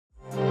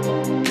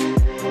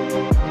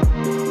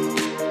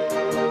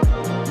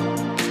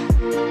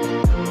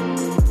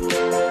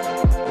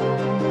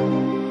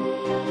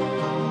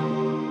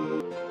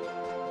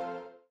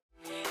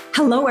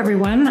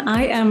everyone.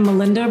 I am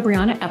Melinda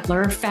Brianna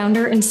Epler,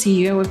 founder and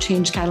CEO of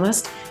Change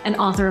Catalyst and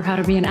author of How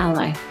to Be an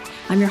Ally.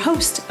 I'm your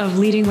host of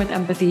Leading with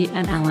Empathy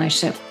and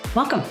Allyship.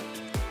 Welcome.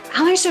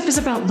 Allyship is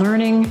about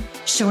learning,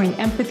 showing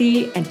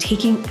empathy, and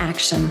taking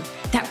action.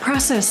 That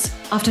process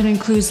often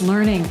includes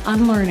learning,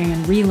 unlearning,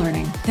 and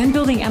relearning, then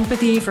building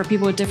empathy for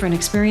people with different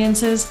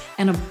experiences,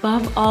 and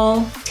above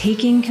all,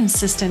 taking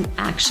consistent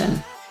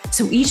action.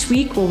 So each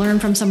week we'll learn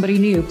from somebody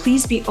new.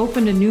 Please be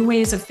open to new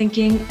ways of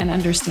thinking and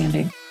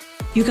understanding.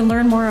 You can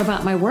learn more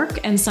about my work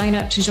and sign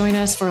up to join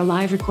us for a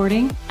live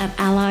recording at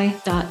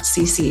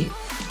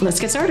ally.cc.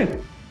 Let's get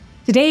started.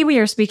 Today, we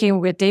are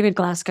speaking with David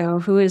Glasgow,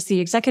 who is the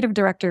executive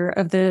director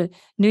of the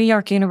New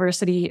York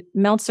University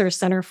Meltzer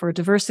Center for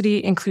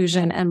Diversity,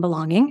 Inclusion, and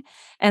Belonging,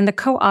 and the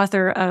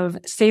co-author of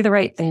Say the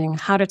Right Thing,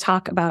 How to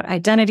Talk About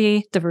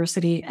Identity,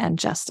 Diversity, and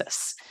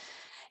Justice.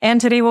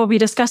 And today, we'll be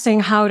discussing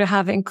how to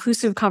have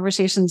inclusive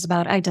conversations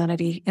about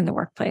identity in the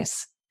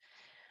workplace.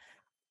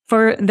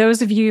 For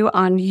those of you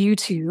on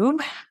YouTube,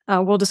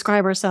 we'll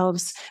describe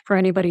ourselves for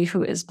anybody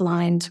who is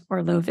blind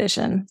or low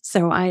vision.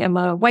 So I am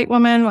a white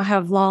woman. I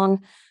have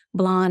long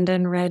blonde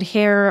and red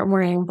hair. I'm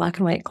wearing black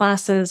and white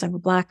glasses. I have a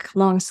black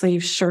long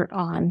sleeve shirt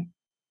on.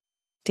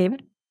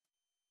 David?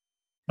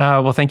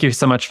 Well, thank you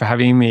so much for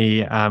having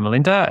me,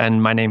 Melinda.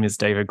 And my name is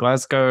David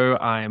Glasgow.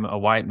 I'm a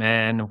white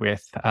man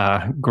with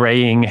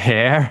graying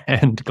hair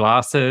and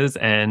glasses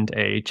and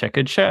a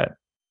checkered shirt.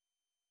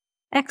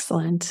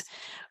 Excellent.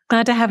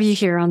 Glad to have you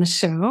here on the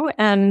show.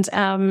 And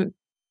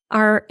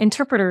our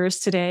interpreters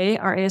today,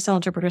 our ASL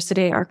interpreters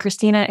today, are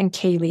Christina and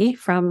Kaylee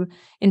from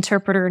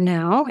Interpreter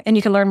Now. And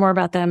you can learn more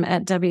about them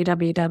at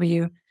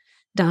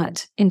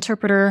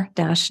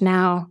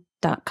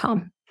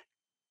www.interpreter-now.com.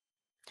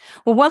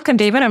 Well, welcome,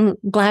 David. I'm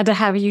glad to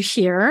have you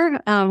here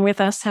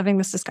with us having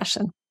this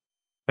discussion.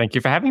 Thank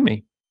you for having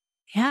me.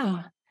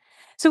 Yeah.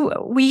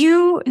 So will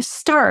you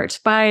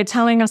start by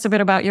telling us a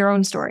bit about your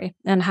own story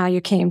and how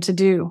you came to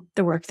do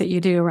the work that you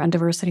do around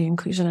diversity,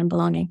 inclusion, and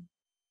belonging?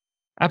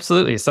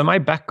 Absolutely. So my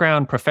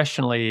background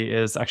professionally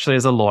is actually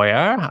as a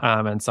lawyer.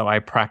 And so I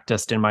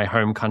practiced in my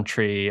home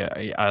country,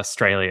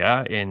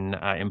 Australia, in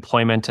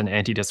employment and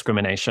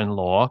anti-discrimination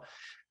law.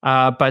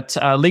 But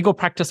legal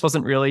practice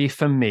wasn't really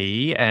for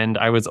me. And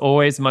I was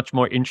always much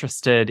more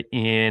interested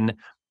in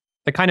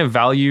the kind of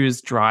values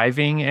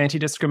driving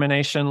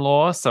anti-discrimination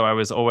law. So I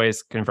was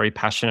always kind of very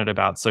passionate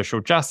about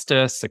social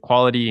justice,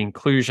 equality,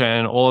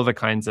 inclusion, all of the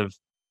kinds of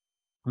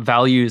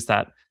values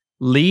that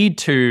lead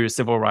to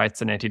civil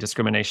rights and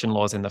anti-discrimination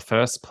laws in the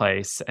first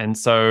place. And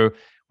so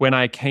when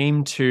I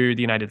came to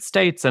the United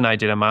States and I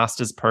did a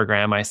master's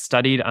program, I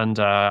studied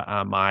under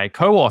my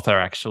co-author,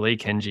 actually,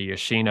 Kenji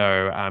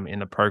Yoshino, in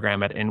the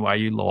program at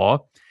NYU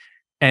Law.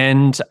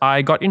 And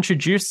I got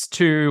introduced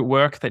to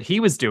work that he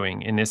was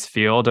doing in this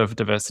field of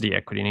diversity,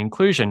 equity, and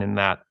inclusion in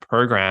that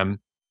program,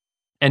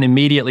 and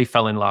immediately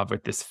fell in love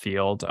with this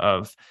field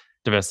of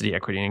diversity,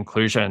 equity, and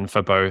inclusion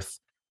for both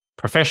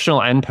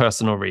professional and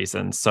personal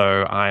reasons.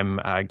 So I'm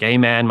a gay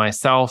man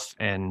myself,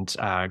 and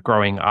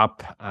growing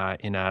up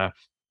in a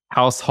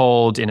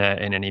household, in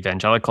an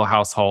evangelical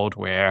household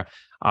where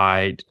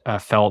I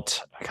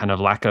felt a kind of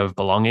lack of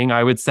belonging,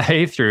 I would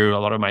say, through a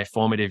lot of my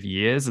formative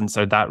years. And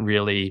so that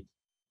really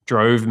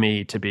drove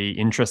me to be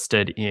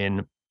interested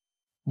in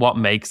what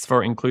makes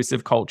for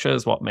inclusive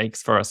cultures, what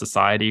makes for a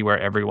society where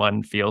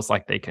everyone feels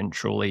like they can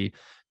truly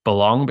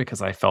belong,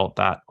 because I felt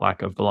that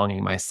lack of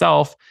belonging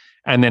myself.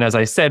 And then, as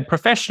I said,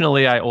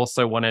 professionally, I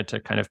also wanted to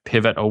kind of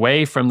pivot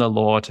away from the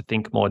law to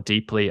think more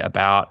deeply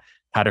about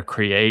how to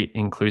create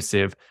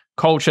inclusive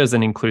cultures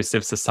and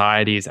inclusive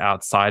societies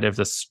outside of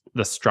the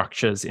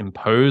structures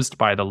imposed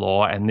by the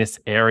law. And this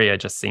area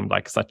just seemed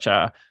like such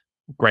a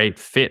great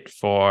fit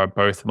for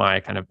both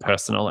my kind of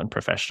personal and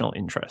professional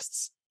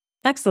interests.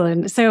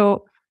 Excellent.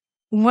 So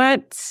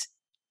what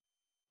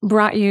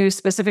brought you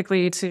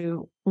specifically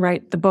to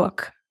write the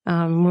book?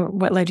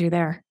 What led you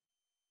there?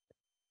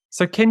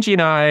 So Kenji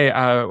and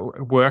I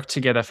worked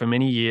together for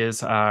many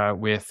years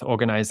with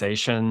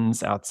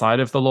organizations outside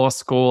of the law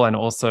school, and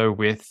also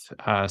with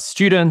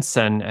students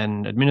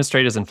and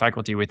administrators and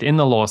faculty within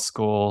the law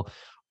school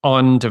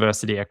on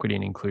diversity, equity,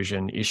 and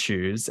inclusion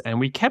issues.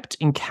 And we kept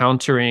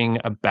encountering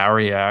a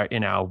barrier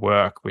in our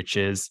work, which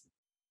is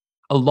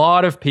a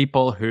lot of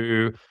people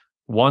who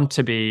want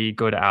to be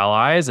good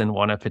allies and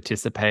want to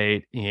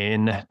participate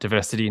in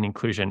diversity and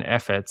inclusion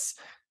efforts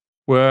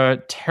were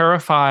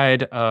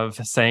terrified of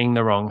saying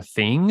the wrong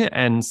thing.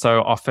 And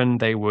so often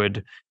they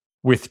would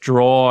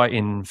withdraw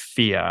in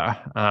fear.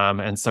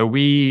 And so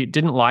we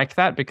didn't like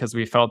that, because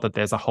we felt that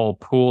there's a whole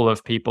pool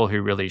of people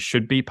who really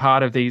should be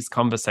part of these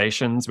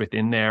conversations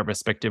within their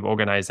respective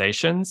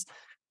organizations.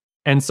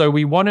 And so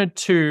we wanted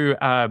to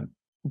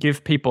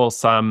give people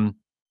some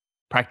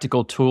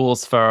practical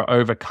tools for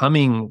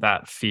overcoming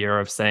that fear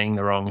of saying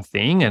the wrong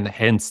thing, and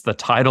hence the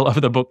title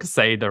of the book,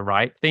 Say the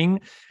Right Thing,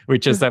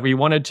 which is that we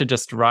wanted to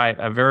just write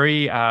a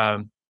very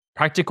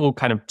practical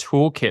kind of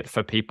toolkit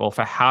for people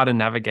for how to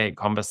navigate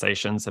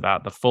conversations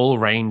about the full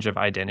range of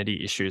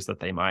identity issues that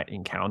they might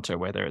encounter,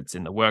 whether it's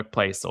in the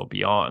workplace or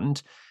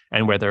beyond.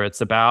 And whether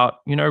it's about,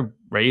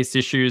 race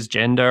issues,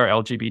 gender,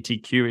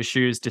 LGBTQ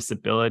issues,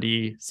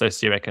 disability,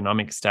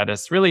 socioeconomic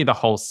status, really the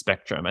whole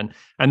spectrum.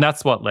 And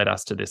that's what led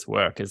us to this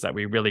work, is that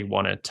we really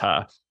wanted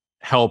to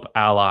help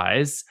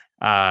allies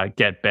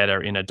get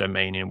better in a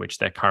domain in which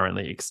they're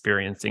currently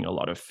experiencing a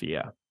lot of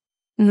fear.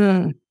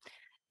 Mm.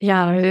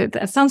 Yeah,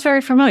 that sounds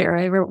very familiar.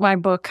 I wrote my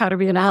book, How to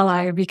Be an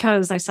Ally,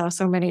 because I saw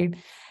so many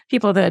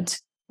people that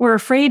were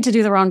afraid to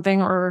do the wrong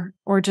thing or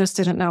just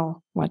didn't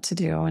know what to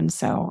do. And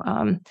so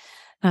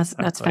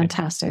that's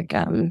fantastic.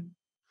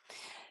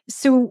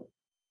 So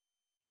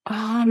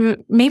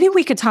maybe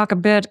we could talk a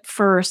bit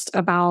first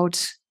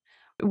about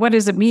what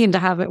does it mean to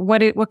have it?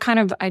 What kind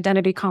of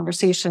identity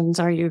conversations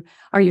are you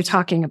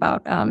talking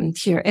about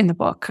here in the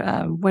book?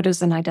 What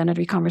does an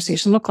identity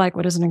conversation look like?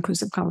 What does an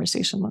inclusive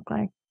conversation look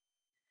like?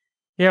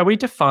 Yeah, we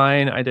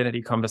define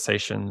identity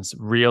conversations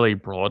really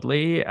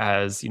broadly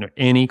as,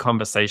 any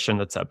conversation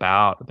that's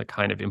about the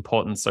kind of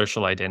important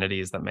social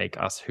identities that make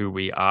us who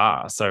we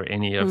are. So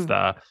any of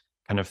the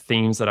kind of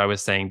themes that I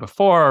was saying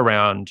before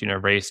around,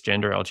 race,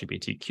 gender,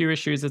 LGBTQ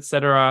issues, et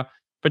cetera.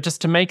 But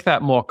just to make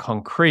that more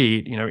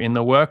concrete, in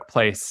the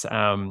workplace,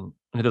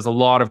 there's a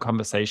lot of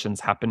conversations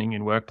happening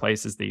in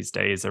workplaces these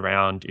days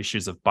around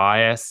issues of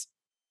bias,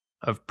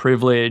 of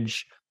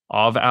privilege,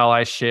 of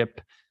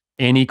allyship,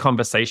 any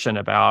conversation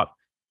about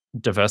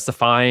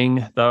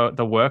diversifying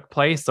the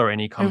workplace, or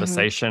any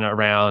conversation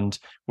around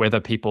whether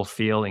people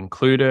feel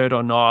included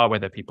or not,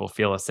 whether people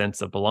feel a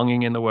sense of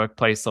belonging in the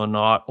workplace or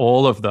not.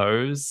 All of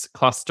those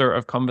cluster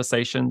of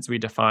conversations we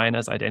define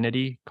as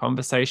identity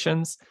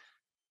conversations.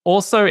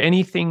 Also,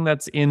 anything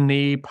that's in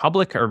the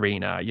public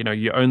arena,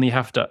 you only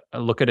have to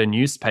look at a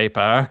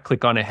newspaper,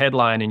 click on a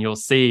headline, and you'll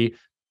see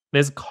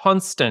there's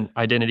constant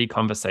identity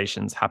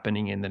conversations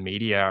happening in the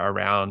media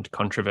around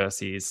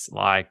controversies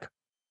like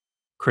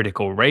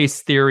critical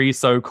race theory,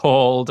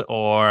 so-called,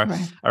 or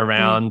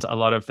around a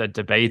lot of the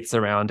debates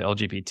around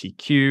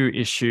LGBTQ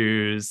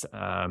issues.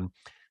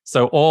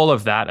 So all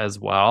of that as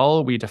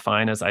well, we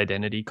define as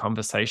identity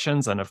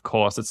conversations. And of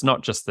course, it's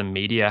not just the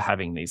media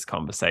having these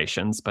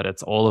conversations, but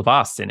it's all of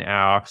us in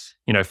our,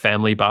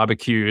 family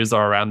barbecues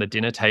or around the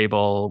dinner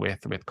table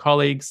with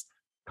colleagues.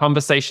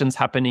 Conversations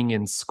happening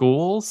in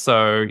school.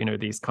 So,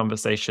 these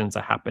conversations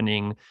are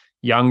happening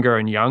younger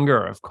and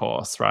younger, of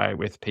course, right?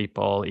 With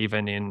people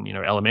even in,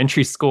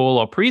 elementary school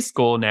or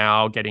preschool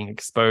now getting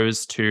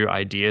exposed to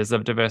ideas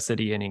of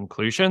diversity and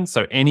inclusion.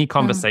 So any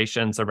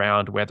conversations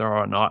around whether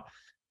or not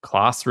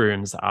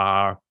classrooms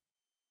are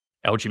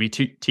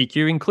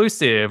LGBTQ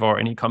inclusive, or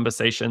any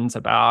conversations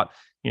about,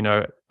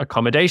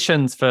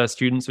 accommodations for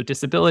students with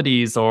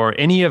disabilities, or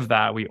any of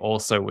that, we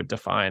also would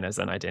define as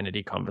an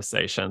identity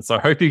conversation. So I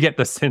hope you get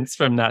the sense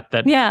from that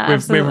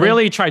we've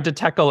really tried to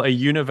tackle a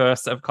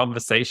universe of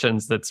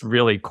conversations that's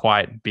really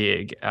quite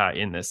big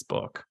in this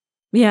book.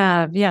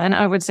 Yeah. And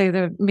I would say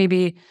that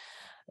maybe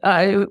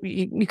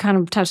you kind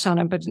of touched on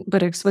it,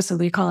 but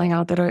explicitly calling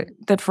out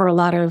that for a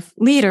lot of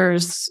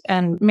leaders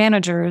and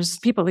managers,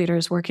 people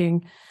leaders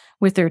working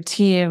with their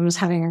teams,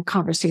 having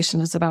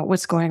conversations about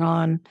what's going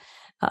on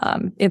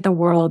in the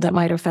world that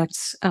might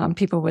affect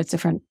people with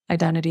different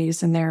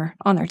identities on their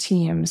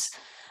teams,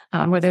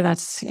 whether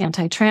that's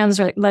anti-trans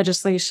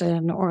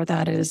legislation or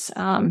that is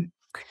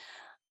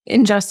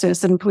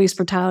injustice and police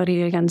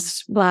brutality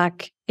against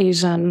Black,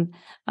 Asian,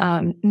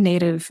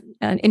 Native,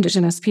 and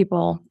Indigenous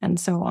people, and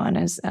so on,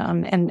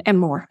 and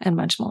more, and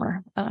much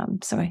more.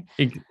 So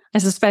I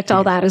suspect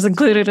all that is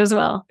included as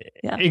well.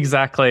 Yeah.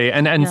 Exactly.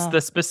 And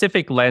the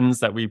specific lens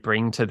that we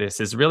bring to this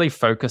is really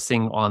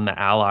focusing on the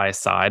ally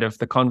side of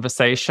the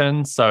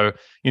conversation. So,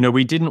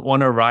 we didn't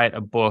want to write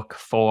a book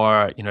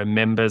for,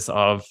 members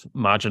of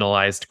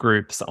marginalized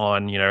groups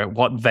on,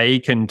 what they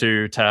can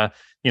do to,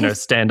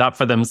 stand up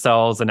for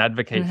themselves and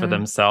advocate for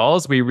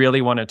themselves. We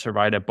really wanted to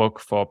write a book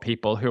for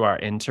people who are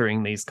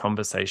entering these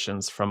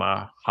conversations from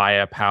a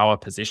higher power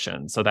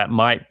position. So that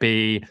might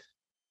be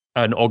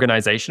an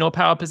organizational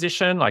power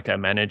position, like a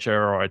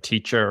manager or a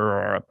teacher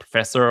or a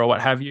professor or what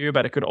have you,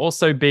 but it could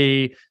also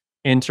be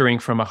entering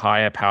from a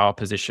higher power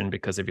position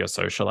because of your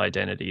social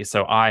identity.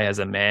 So I, as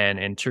a man,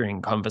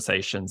 entering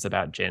conversations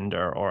about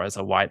gender, or as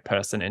a white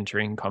person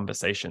entering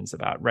conversations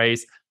about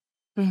race.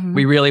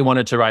 We really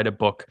wanted to write a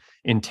book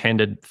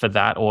intended for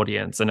that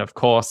audience. And of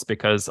course,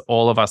 because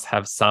all of us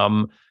have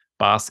some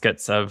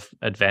baskets of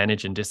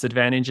advantage and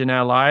disadvantage in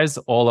our lives,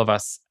 all of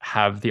us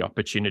have the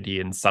opportunity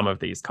in some of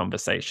these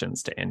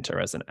conversations to enter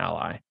as an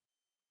ally.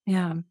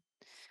 Yeah.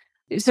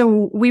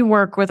 So we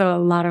work with a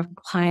lot of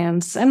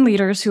clients and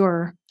leaders who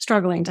are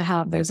struggling to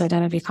have those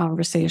identity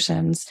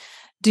conversations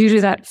due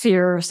to that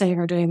fear of saying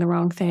or doing the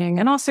wrong thing.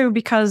 And also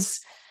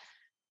because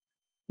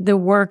the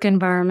work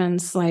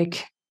environments,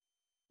 like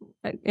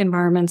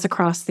environments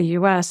across the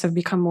US, have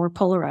become more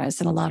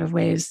polarized in a lot of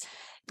ways.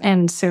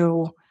 And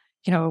so,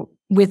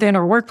 within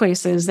our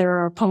workplaces, there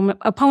are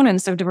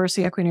opponents of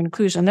diversity, equity, and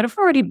inclusion that have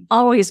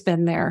always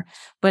been there,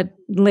 but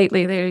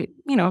lately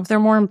they're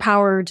more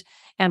empowered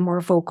and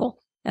more vocal.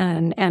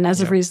 And as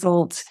a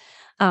result,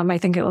 I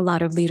think a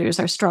lot of leaders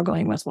are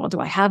struggling with, well,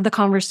 do I have the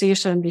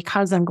conversation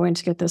because I'm going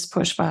to get this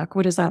pushback?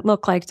 What does that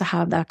look like to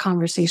have that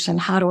conversation?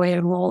 How do I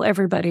enroll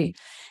everybody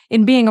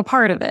in being a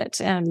part of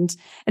it? And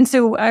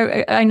so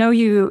I know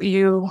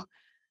you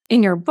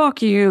in your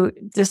book, you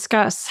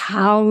discuss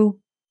how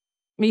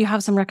you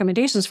have some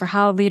recommendations for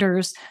how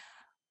leaders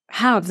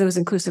have those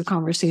inclusive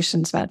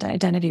conversations about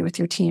identity with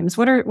your teams.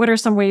 What are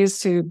some ways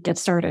to get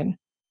started?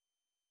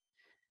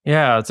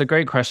 Yeah, it's a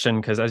great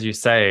question because, as you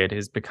say, it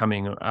is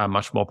becoming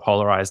much more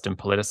polarized and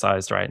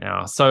politicized right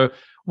now. So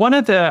one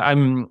of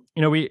the,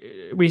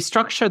 we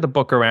structure the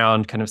book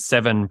around kind of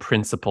 7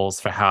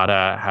 principles for how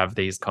to have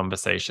these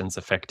conversations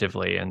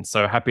effectively. And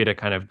so happy to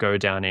kind of go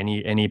down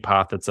any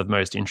path that's of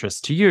most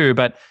interest to you.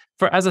 But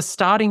as a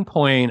starting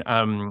point,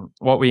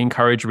 what we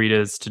encourage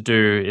readers to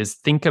do is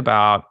think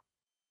about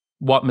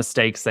what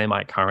mistakes they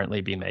might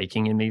currently be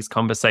making in these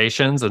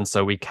conversations. And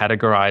so we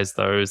categorize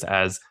those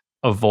as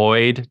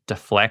avoid,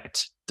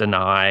 deflect,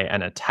 deny,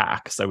 and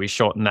attack. So we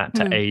shorten that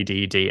to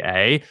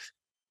ADDA.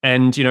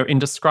 And, in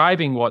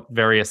describing what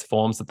various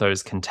forms that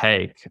those can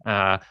take,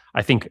 I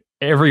think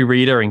every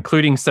reader,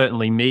 including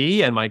certainly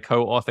me and my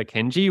co-author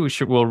Kenji,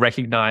 will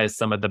recognize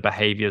some of the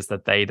behaviors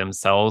that they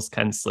themselves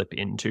can slip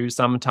into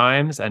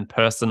sometimes. And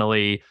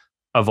personally,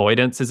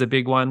 avoidance is a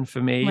big one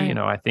for me. Right.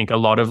 I think a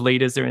lot of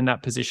leaders are in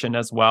that position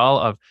as well,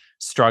 of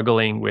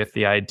struggling with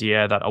the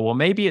idea that, oh, well,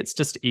 maybe it's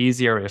just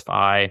easier if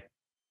I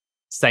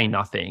say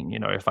nothing,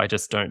 if I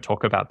just don't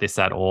talk about this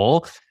at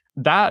all.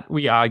 That,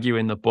 we argue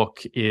in the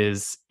book,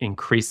 is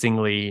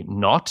increasingly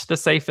not the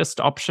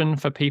safest option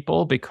for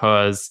people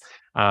because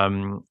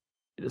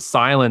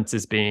silence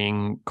is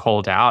being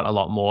called out a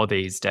lot more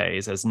these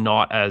days as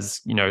not as,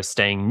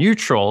 staying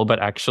neutral, but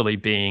actually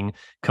being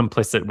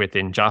complicit with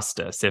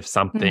injustice. If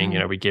something,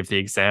 we give the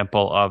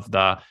example of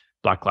the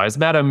Black Lives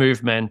Matter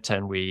movement,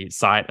 and we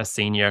cite a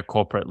senior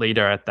corporate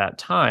leader at that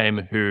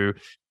time who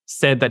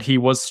said that he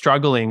was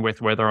struggling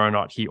with whether or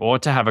not he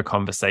ought to have a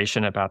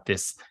conversation about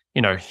this,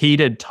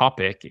 heated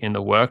topic in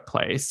the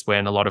workplace,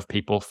 when a lot of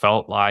people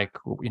felt like,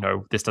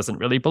 this doesn't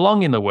really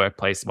belong in the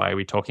workplace. Why are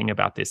we talking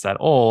about this at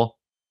all?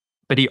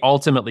 But he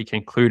ultimately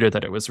concluded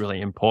that it was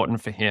really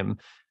important for him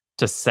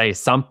to say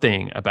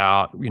something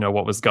about,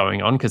 what was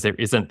going on, because there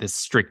isn't this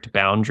strict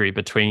boundary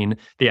between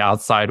the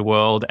outside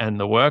world and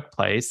the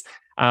workplace.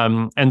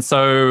 And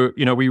so,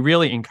 we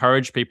really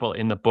encourage people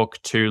in the book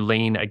to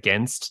lean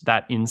against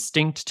that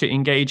instinct to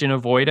engage in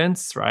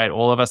avoidance, right?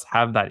 All of us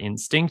have that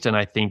instinct. And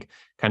I think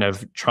kind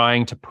of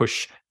trying to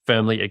push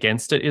firmly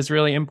against it is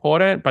really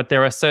important. But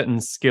there are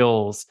certain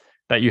skills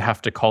that you have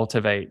to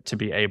cultivate to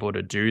be able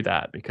to do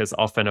that, because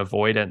often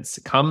avoidance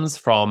comes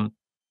from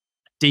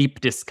deep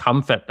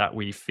discomfort that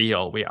we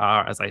feel. We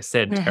are, as I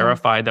said,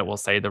 terrified that we'll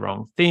say the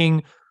wrong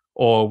thing,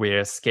 or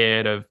we're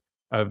scared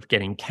of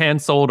getting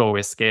cancelled, or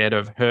we're scared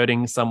of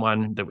hurting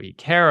someone that we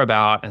care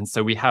about. And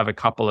so we have a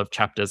couple of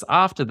chapters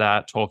after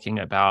that talking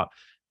about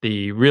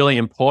the really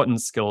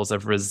important skills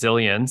of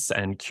resilience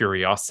and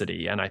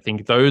curiosity. And I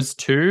think those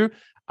two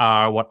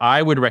are what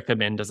I would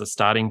recommend as a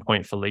starting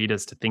point for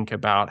leaders to think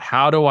about.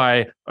 How do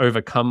I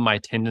overcome my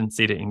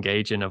tendency to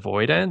engage in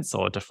avoidance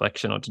or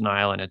deflection or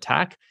denial and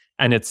attack?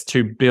 And it's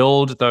to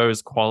build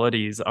those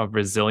qualities of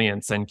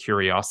resilience and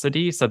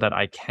curiosity so that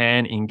I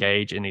can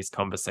engage in these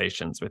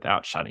conversations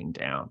without shutting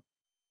down.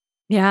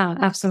 Yeah,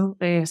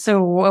 absolutely.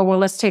 So, well,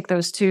 let's take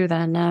those two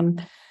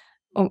then.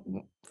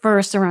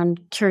 First,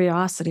 around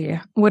curiosity,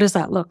 what does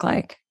that look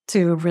like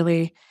to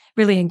really,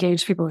 really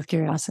engage people with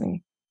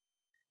curiosity?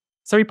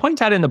 So we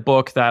point out in the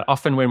book that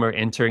often when we're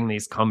entering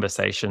these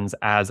conversations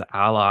as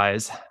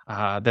allies,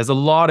 there's a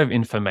lot of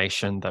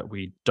information that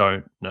we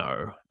don't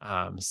know.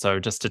 So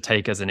just to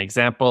take as an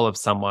example of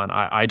someone,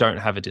 I don't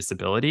have a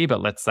disability,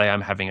 but let's say I'm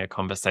having a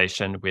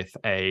conversation with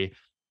a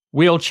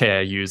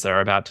wheelchair user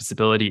about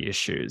disability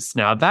issues.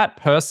 Now, that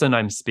person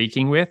I'm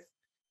speaking with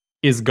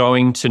is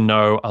going to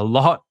know a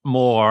lot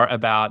more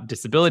about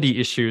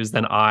disability issues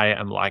than I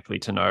am likely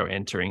to know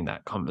entering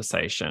that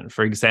conversation.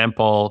 For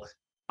example,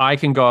 I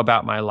can go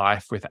about my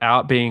life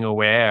without being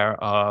aware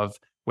of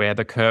where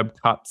the curb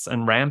cuts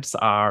and ramps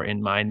are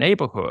in my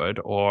neighborhood,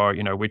 or,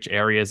 which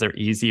areas are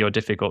easy or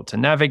difficult to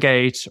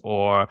navigate,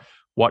 or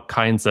what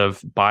kinds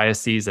of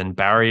biases and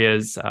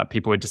barriers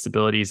people with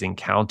disabilities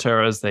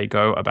encounter as they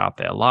go about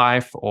their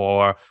life,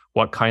 or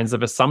what kinds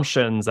of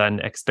assumptions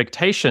and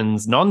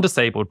expectations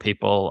non-disabled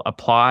people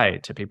apply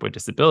to people with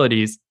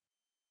disabilities.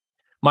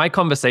 My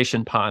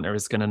conversation partner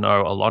is going to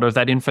know a lot of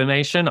that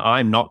information.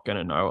 I'm not going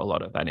to know a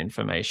lot of that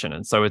information.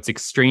 And so it's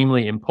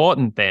extremely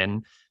important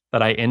then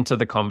that I enter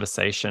the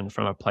conversation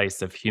from a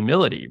place of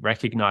humility,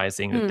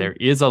 recognizing that there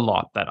is a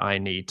lot that I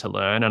need to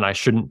learn, and I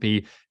shouldn't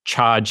be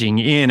charging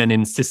in and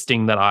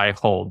insisting that I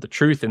hold the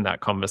truth in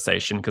that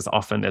conversation, because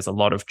often there's a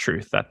lot of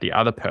truth that the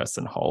other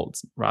person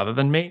holds rather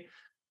than me.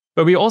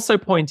 But we also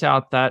point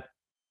out that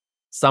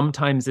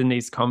sometimes in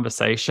these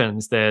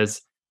conversations,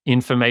 there's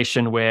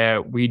information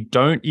where we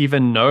don't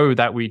even know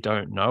that we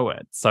don't know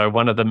it. So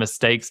one of the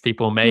mistakes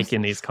people make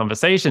in these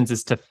conversations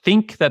is to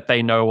think that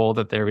they know all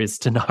that there is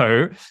to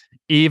know,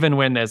 even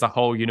when there's a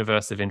whole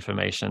universe of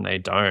information they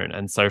don't.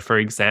 And so, for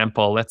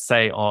example, let's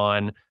say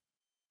on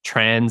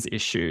trans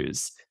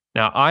issues,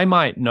 now I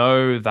might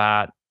know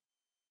that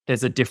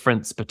there's a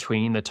difference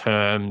between the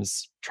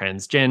terms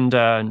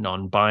transgender,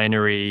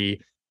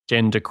 non-binary,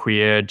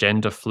 genderqueer,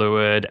 gender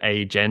fluid,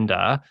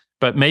 agender,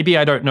 but maybe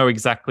I don't know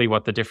exactly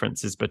what the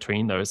difference is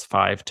between those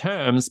 5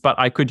 terms, but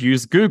I could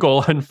use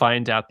Google and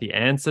find out the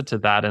answer to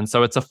that. And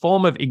so it's a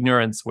form of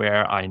ignorance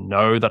where I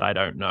know that I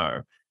don't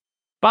know.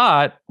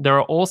 But there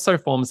are also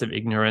forms of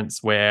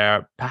ignorance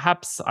where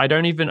perhaps I'm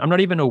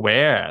not even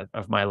aware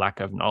of my lack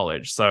of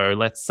knowledge. So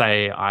let's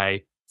say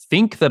I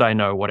think that I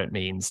know what it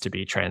means to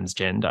be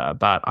transgender,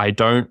 but I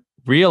don't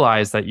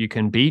realize that you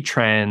can be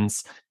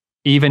trans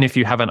even if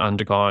you haven't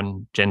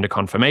undergone gender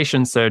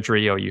confirmation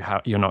surgery or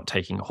you're not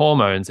taking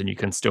hormones, and you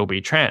can still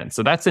be trans.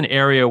 So that's an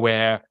area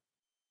where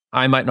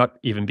I might not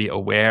even be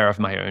aware of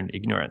my own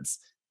ignorance.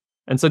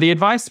 And so the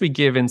advice we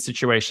give in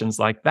situations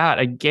like that,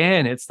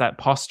 again, it's that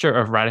posture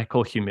of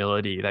radical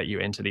humility that you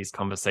enter these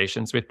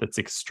conversations with that's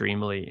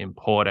extremely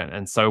important.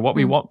 And so what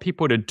we want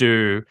people to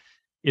do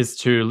is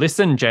to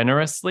listen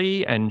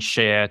generously and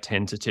share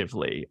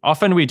tentatively.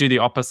 Often we do the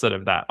opposite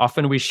of that.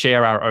 Often we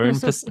share our own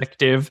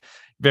perspective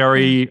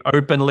very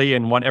openly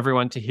and want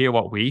everyone to hear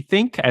what we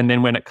think. And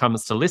then when it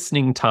comes to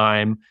listening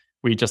time,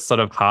 we just sort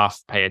of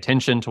half pay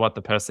attention to what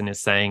the person is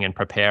saying and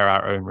prepare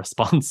our own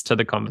response to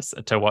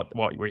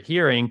what we're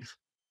hearing.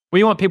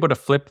 We want people to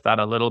flip that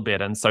a little bit.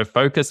 And so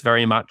focus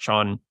very much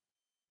on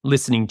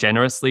listening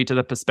generously to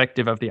the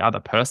perspective of the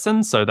other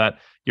person so that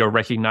you're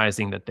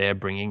recognizing that they're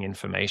bringing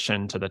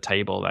information to the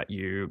table that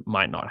you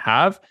might not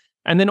have.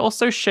 And then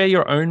also share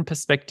your own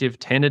perspective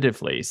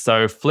tentatively.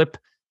 So flip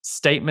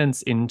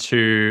statements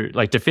into,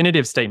 like,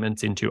 definitive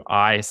statements into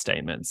I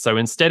statements. So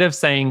instead of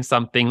saying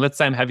something, let's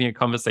say I'm having a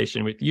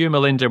conversation with you,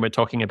 Melinda, and we're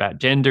talking about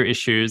gender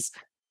issues,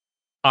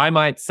 I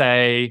might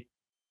say,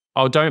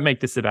 oh, don't make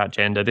this about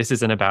gender. This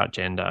isn't about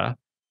gender.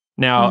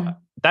 Now,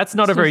 that's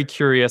not a very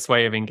curious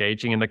way of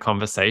engaging in the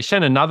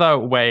conversation. Another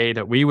way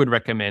that we would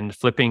recommend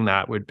flipping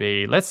that would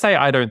be, let's say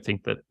I don't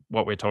think that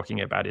what we're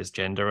talking about is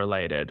gender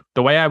related.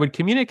 The way I would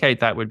communicate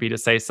that would be to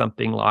say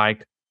something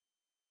like,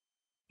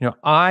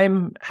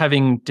 I'm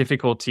having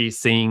difficulty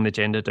seeing the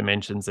gender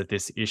dimensions of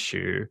this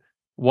issue.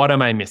 What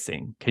am I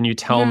missing? Can you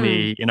tell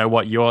me,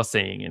 what you're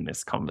seeing in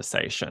this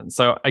conversation?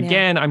 So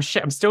again, I'm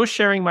still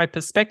sharing my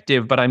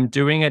perspective, but I'm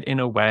doing it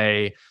in a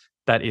way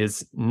that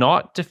is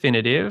not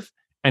definitive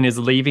and is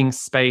leaving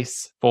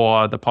space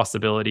for the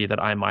possibility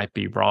that I might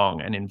be wrong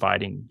and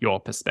inviting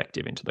your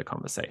perspective into the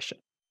conversation.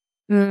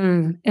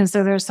 And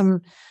so there's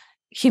some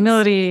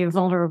humility,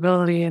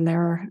 vulnerability in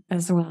there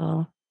as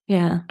well.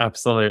 Yeah.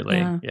 Absolutely.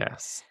 Yeah.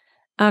 Yes.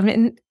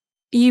 And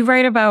you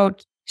write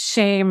about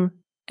shame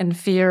and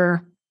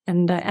fear,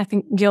 and I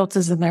think guilt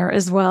is in there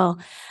as well,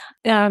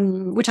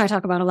 which I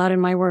talk about a lot in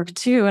my work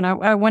too. And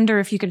I wonder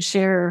if you could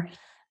share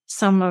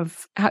some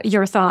of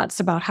your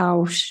thoughts about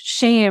how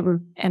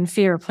shame and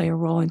fear play a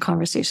role in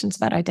conversations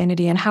about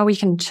identity and how we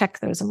can check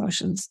those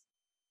emotions.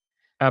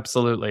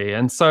 Absolutely.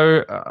 And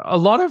so a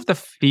lot of the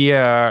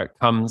fear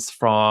comes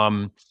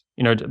from,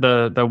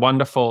 the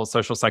wonderful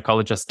social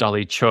psychologist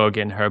Dolly Chugh,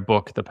 in her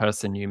book, The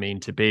Person You Mean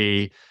to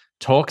Be,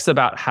 talks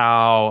about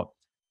how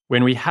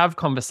when we have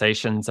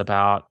conversations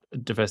about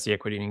diversity,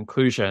 equity, and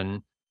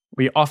inclusion,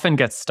 we often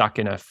get stuck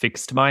in a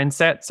fixed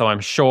mindset. So I'm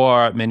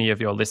sure many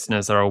of your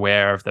listeners are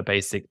aware of the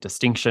basic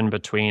distinction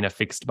between a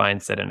fixed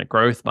mindset and a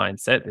growth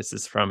mindset. This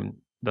is from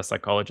the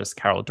psychologist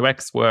Carol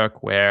Dweck's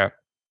work, where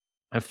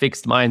a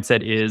fixed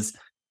mindset is,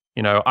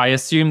 I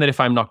assume that if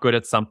I'm not good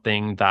at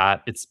something,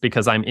 that it's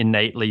because I'm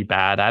innately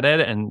bad at it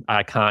and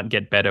I can't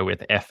get better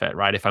with effort,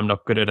 right? If I'm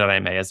not good at it, I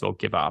may as well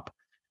give up.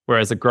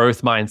 Whereas a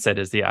growth mindset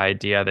is the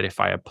idea that if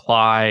I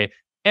apply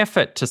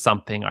effort to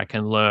something, I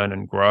can learn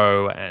and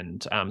grow.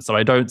 And so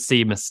I don't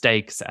see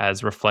mistakes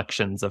as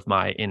reflections of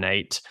my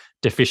innate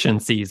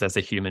deficiencies as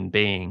a human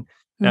being.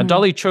 Now,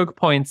 Dolly Chugh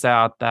points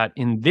out that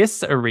in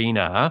this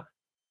arena,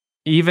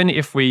 even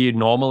if we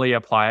normally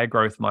apply a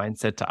growth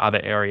mindset to other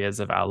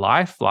areas of our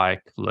life,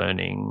 like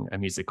learning a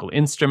musical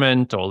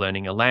instrument or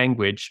learning a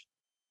language,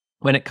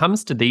 when it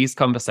comes to these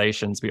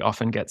conversations, we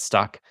often get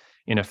stuck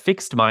in a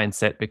fixed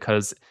mindset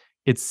because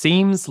it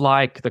seems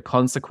like the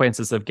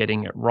consequences of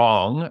getting it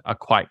wrong are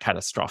quite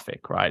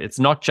catastrophic, right? It's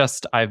not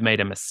just I've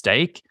made a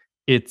mistake,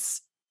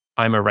 it's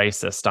I'm a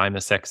racist, I'm a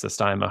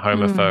sexist, I'm a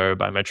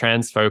homophobe, I'm a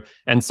transphobe.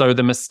 And so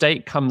the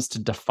mistake comes to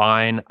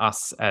define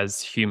us as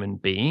human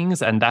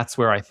beings. And that's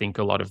where I think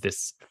a lot of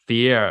this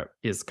fear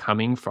is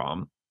coming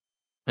from.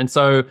 And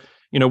so,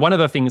 one of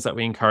the things that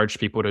we encourage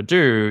people to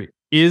do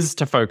is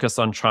to focus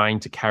on trying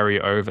to carry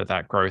over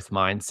that growth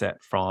mindset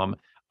from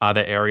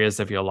other areas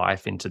of your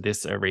life into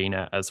this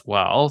arena as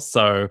well.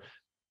 So,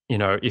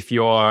 if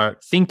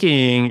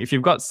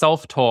you've got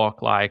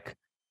self-talk like,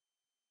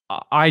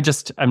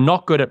 I'm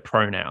not good at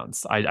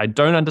pronouns. I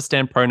don't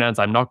understand pronouns.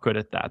 I'm not good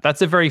at that.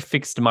 That's a very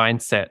fixed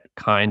mindset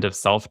kind of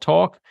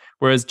self-talk.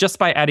 Whereas just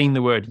by adding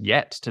the word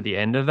yet to the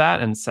end of that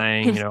and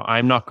saying,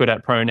 I'm not good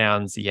at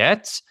pronouns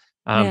yet,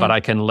 but I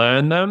can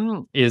learn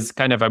them, is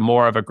kind of a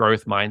more of a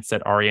growth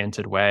mindset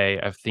oriented way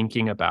of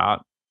thinking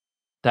about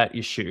that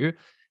issue.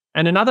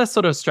 And another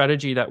sort of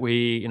strategy that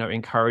we,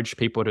 encourage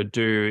people to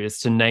do is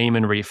to name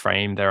and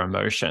reframe their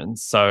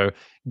emotions. So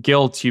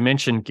guilt, you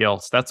mentioned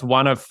guilt. That's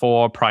one of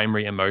 4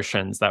 primary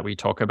emotions that we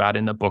talk about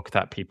in the book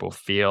that people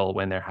feel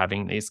when they're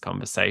having these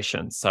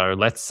conversations. So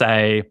let's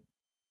say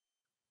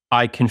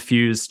I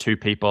confuse 2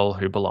 people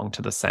who belong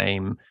to the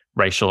same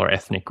racial or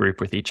ethnic group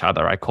with each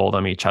other. I call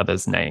them each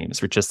other's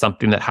names, which is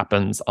something that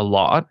happens a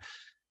lot.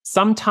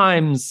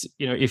 Sometimes,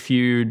 if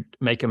you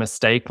make a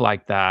mistake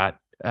like that,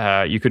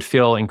 you could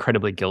feel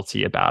incredibly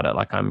guilty about it.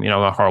 Like I'm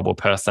a horrible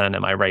person.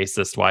 Am I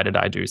racist? Why did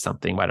I do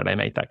something? Why did I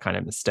make that kind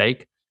of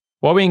mistake?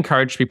 What we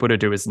encourage people to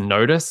do is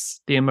notice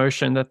the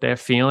emotion that they're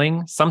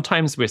feeling.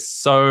 Sometimes we're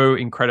so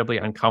incredibly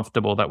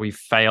uncomfortable that we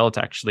fail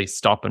to actually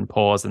stop and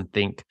pause and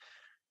think,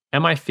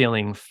 am I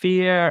feeling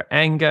fear,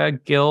 anger,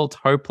 guilt,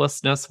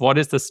 hopelessness? What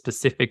is the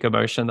specific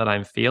emotion that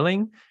I'm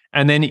feeling?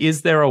 And then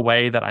is there a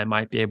way that I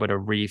might be able to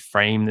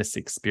reframe this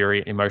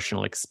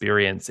emotional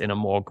experience in a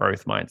more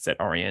growth mindset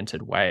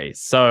oriented way?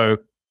 So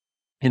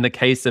in the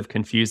case of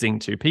confusing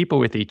 2 people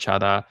with each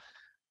other,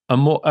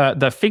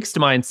 the fixed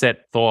mindset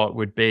thought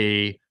would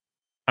be,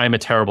 I'm a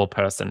terrible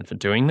person for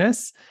doing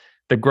this.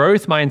 The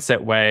growth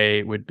mindset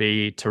way would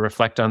be to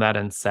reflect on that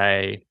and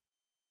say,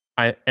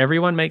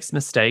 everyone makes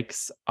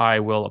mistakes. I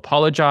will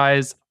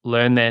apologize,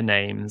 learn their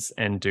names,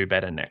 and do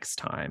better next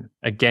time.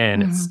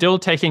 Again, it's still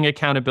taking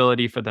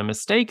accountability for the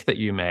mistake that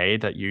you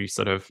made, that you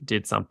sort of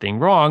did something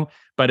wrong,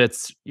 but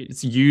it's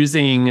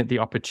using the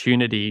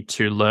opportunity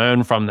to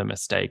learn from the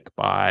mistake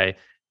by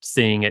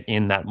seeing it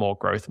in that more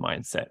growth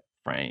mindset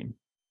frame.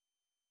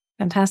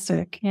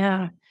 Fantastic.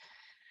 Yeah.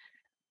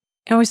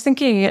 I was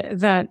thinking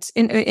that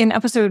in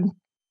episode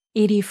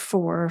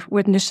 84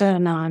 with Nisha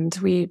Anand,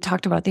 we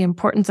talked about the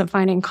importance of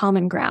finding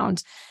common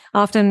ground.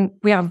 Often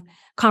we have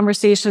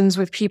conversations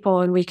with people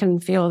and we can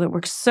feel that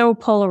we're so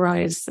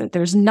polarized that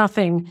there's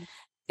nothing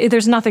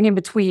in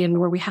between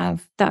where we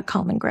have that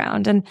common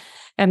ground.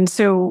 And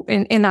so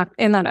in that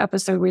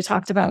episode, we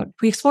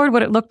explored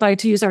what it looked like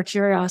to use our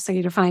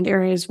curiosity to find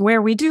areas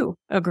where we do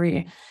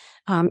agree.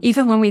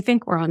 Even when we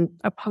think we're on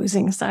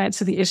opposing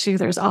sides of the issue,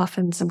 there's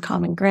often some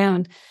common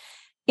ground.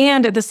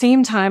 And at the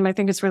same time, I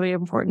think it's really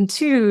important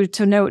too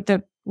to note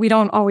that we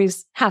don't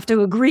always have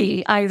to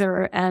agree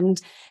either, and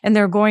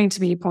there are going to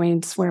be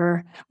points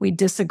where we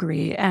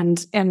disagree.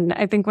 And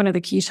I think one of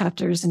the key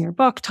chapters in your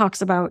book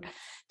talks about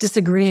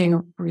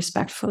disagreeing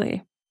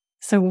respectfully.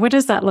 So what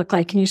does that look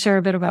like? Can you share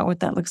a bit about what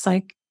that looks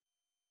like?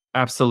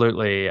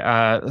 Absolutely.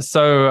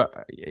 So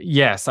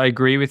yes, I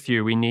agree with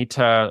you. We need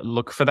to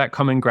look for that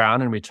common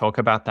ground, and we talk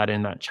about that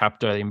in that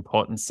chapter, the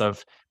importance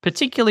of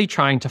particularly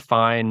trying to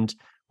find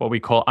what we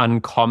call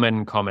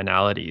uncommon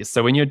commonalities.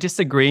 So when you're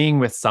disagreeing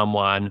with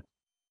someone,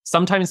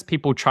 sometimes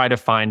people try to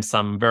find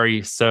some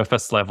very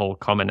surface level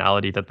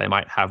commonality that they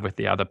might have with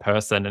the other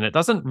person, and it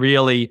doesn't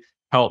really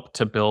help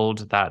to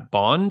build that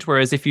bond.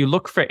 Whereas if you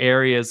look for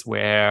areas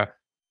where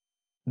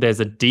there's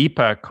a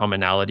deeper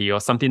commonality or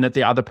something that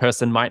the other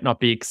person might not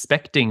be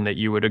expecting that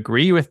you would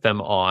agree with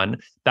them on,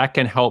 that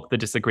can help the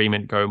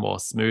disagreement go more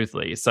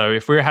smoothly. So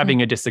if we're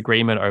having a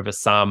disagreement over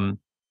some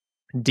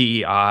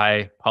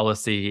DEI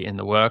policy in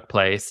the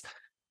workplace,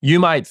 you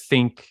might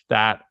think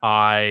that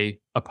I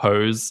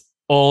oppose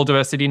all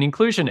diversity and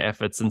inclusion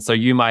efforts. And so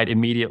you might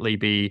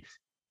immediately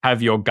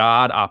have your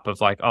guard up of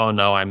like, oh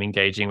no, I'm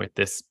engaging with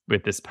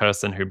this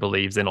person who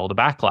believes in all the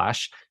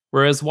backlash.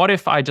 Whereas what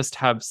if I just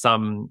have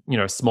some,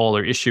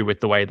 smaller issue with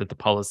the way that the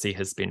policy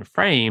has been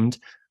framed,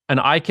 and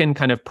I can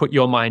kind of put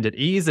your mind at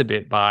ease a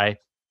bit by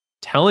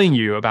telling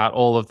you about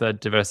all of the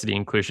diversity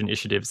inclusion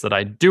initiatives that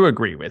I do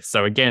agree with.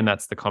 So again,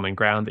 that's the common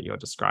ground that you're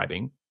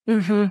describing.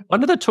 Mm-hmm.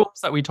 One of the tools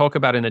that we talk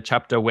about in the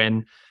chapter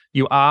when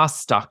you are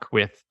stuck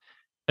with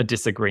a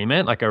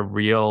disagreement, like a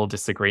real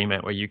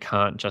disagreement where you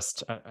can't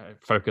just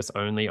focus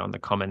only on the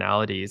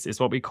commonalities, is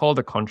what we call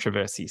the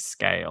controversy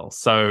scale.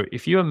 So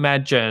if you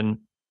imagine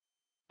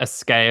a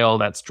scale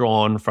that's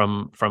drawn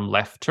from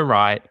left to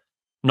right,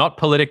 not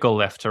political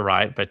left to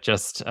right, but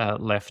just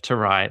left to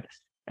right.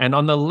 And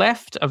on the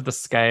left of the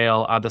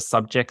scale are the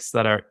subjects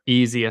that are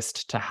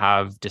easiest to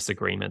have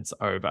disagreements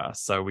over.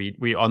 So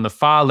we on the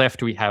far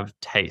left, we have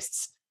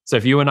tastes. So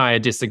if you and I are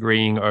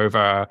disagreeing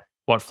over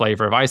what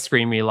flavor of ice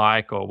cream we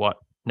like or what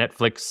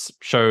Netflix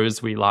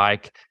shows we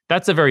like,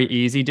 that's a very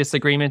easy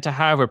disagreement to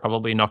have. We're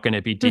probably not going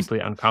to be deeply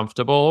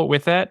uncomfortable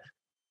with it.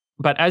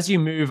 But as you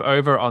move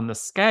over on the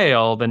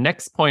scale, the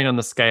next point on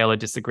the scale are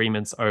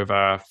disagreements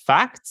over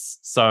facts.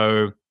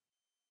 So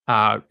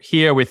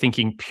here we're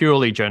thinking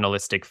purely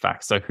journalistic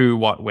facts. So who,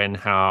 what, when,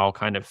 how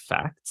kind of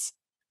facts.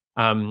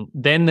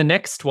 Then the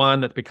next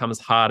one that becomes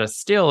harder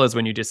still is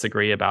when you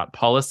disagree about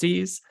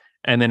policies.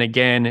 And then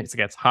again, it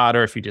gets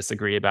harder if you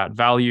disagree about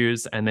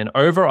values. And then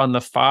over on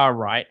the far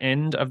right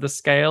end of the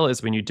scale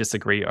is when you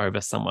disagree over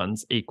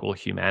someone's equal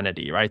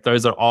humanity, right?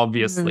 Those are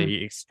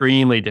obviously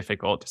extremely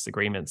difficult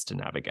disagreements to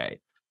navigate.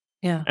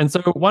 Yeah. And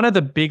so one of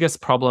the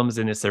biggest problems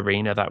in this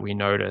arena that we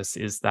notice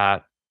is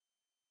that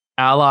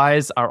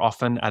allies are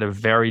often at a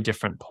very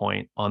different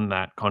point on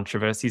that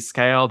controversy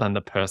scale than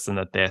the person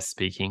that they're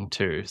speaking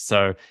to.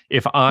 So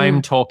if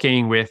I'm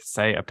talking with,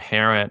 say, a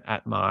parent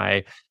at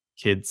my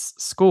kids'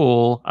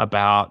 school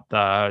about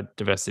the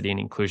diversity and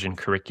inclusion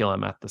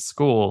curriculum at the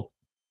school,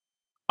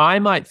 I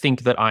might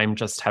think that I'm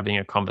just having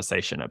a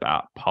conversation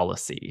about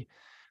policy.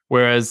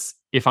 Whereas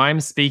if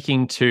I'm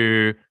speaking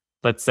to,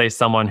 let's say,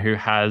 someone who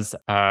has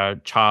a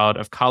child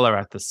of color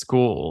at the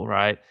school,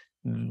 right?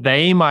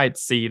 They might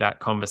see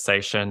that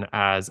conversation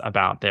as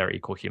about their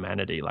equal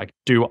humanity. Like,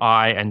 do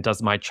I and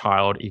does my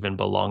child even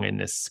belong in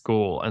this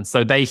school? And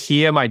so they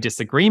hear my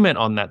disagreement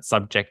on that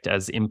subject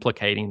as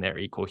implicating their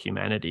equal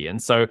humanity.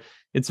 And so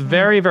it's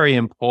very, very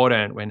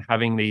important when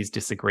having these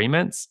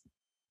disagreements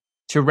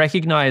to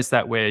recognize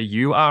that where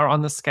you are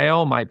on the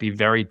scale might be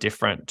very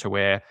different to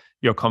where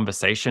your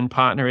conversation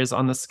partner is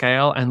on the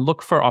scale, and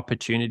look for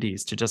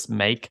opportunities to just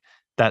make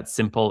that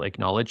simple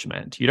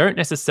acknowledgement. You don't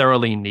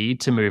necessarily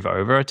need to move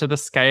over to the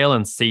scale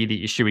and see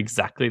the issue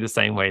exactly the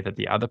same way that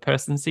the other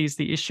person sees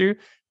the issue,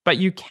 but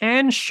you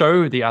can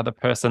show the other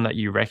person that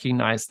you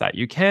recognize that.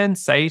 You can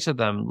say to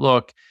them,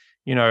 look,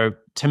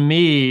 to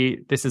me,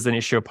 this is an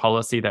issue of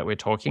policy that we're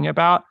talking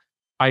about.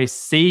 I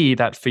see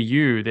that for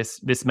you,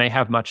 this may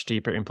have much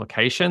deeper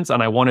implications,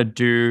 and I want to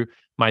do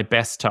my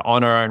best to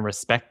honor and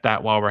respect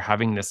that while we're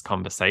having this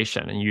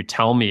conversation. And you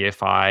tell me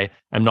if I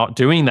am not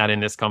doing that in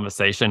this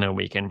conversation, and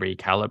we can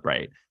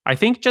recalibrate. I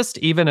think just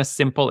even a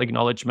simple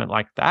acknowledgement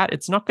like that,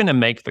 it's not going to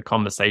make the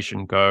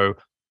conversation go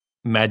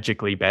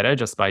magically better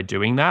just by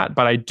doing that.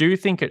 But I do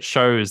think it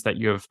shows that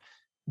you've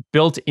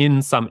built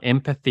in some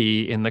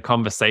empathy in the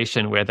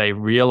conversation where they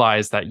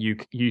realize that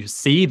you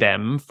see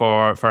them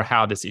for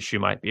how this issue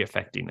might be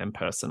affecting them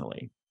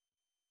personally.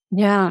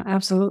 Yeah,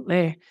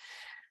 absolutely.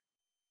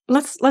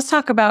 Let's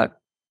talk about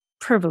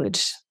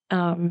privilege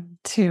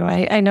too.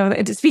 I know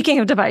that speaking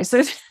of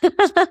divisive,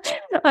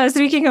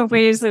 speaking of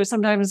ways that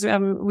sometimes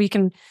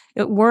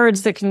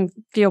words that can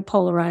feel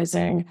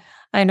polarizing.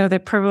 I know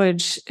that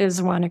privilege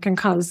is one. It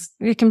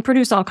can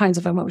produce all kinds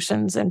of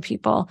emotions in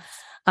people.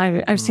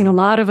 I've seen a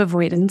lot of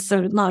avoidance,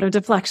 a lot of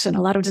deflection,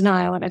 a lot of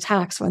denial and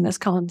attacks when this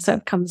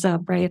concept comes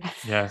up, right?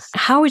 Yes.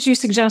 How would you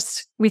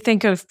suggest we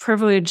think of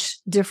privilege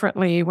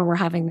differently when we're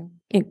having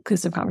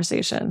inclusive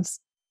conversations?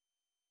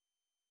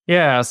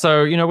 Yeah,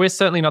 so we're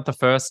certainly not the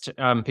first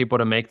people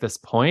to make this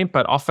point,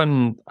 but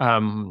often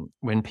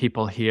when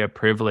people hear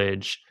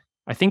privilege,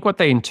 I think what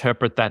they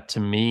interpret that to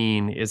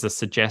mean is a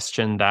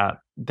suggestion that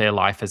their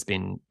life has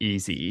been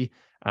easy,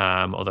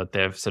 or that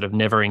they've sort of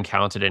never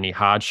encountered any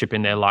hardship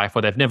in their life,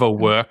 or they've never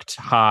worked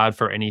hard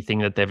for anything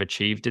that they've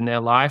achieved in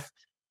their life.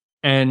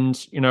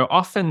 And,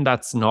 often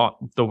that's not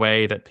the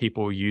way that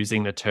people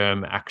using the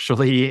term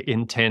actually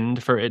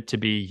intend for it to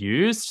be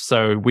used.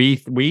 So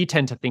we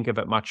tend to think of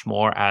it much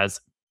more as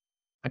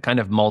a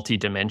kind of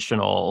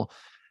multidimensional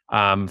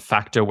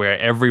factor where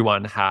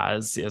everyone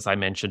has, as I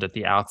mentioned at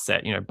the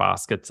outset,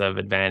 baskets of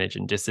advantage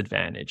and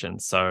disadvantage.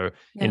 And so,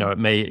 it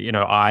may,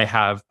 I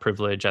have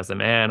privilege as a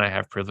man, I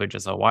have privilege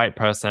as a white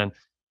person,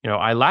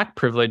 I lack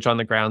privilege on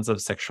the grounds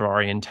of sexual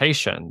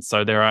orientation.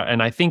 So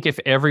and I think if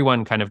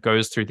everyone kind of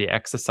goes through the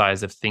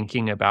exercise of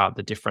thinking about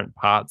the different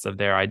parts of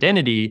their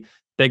identity,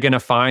 they're going to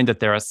find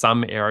that there are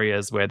some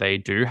areas where they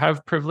do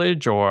have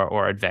privilege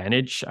or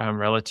advantage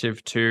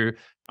relative to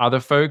other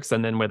folks,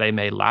 and then where they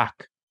may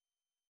lack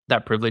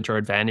that privilege or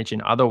advantage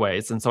in other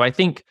ways. And so I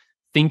think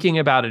thinking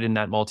about it in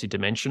that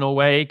multidimensional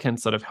way can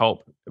sort of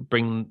help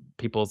bring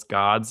people's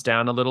guards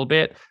down a little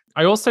bit.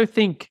 I also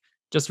think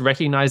just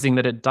recognizing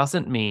that it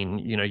doesn't mean,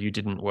 you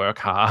didn't work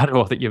hard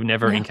or that you've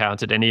never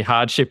encountered any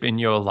hardship in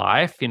your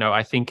life.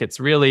 I think it's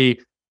really,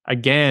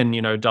 again,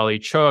 Dolly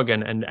Chugh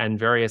and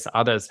various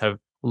others have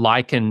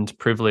likened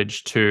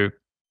privilege to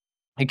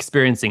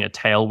experiencing a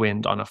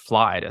tailwind on a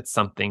flight. It's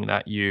something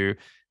that you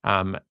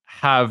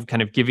have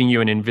kind of giving you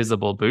an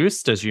invisible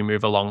boost as you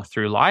move along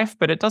through life,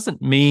 but it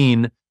doesn't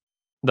mean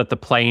that the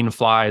plane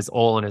flies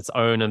all on its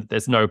own and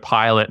there's no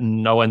pilot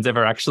and no one's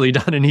ever actually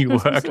done any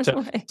work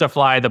to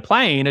fly the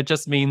plane. It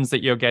just means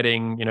that you're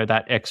getting,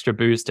 that extra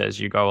boost as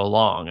you go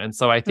along. And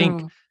so I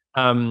think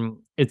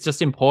it's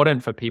just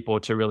important for people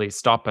to really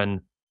stop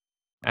and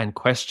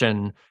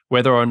question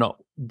whether or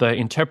not the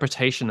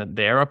interpretation that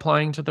they're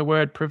applying to the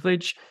word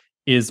privilege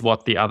is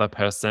what the other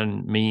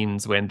person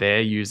means when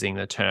they're using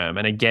the term.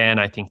 And again,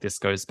 I think this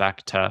goes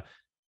back to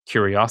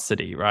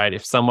curiosity, right?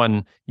 If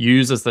someone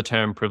uses the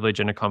term privilege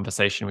in a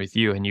conversation with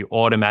you and you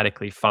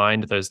automatically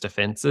find those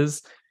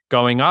defenses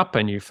going up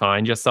and you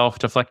find yourself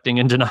deflecting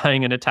and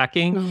denying and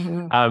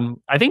attacking,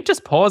 I think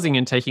just pausing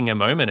and taking a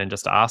moment and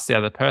just ask the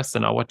other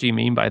person, what do you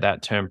mean by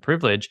that term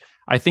privilege?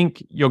 I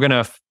think you're going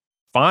to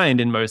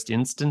find in most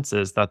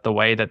instances that the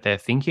way that they're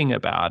thinking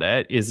about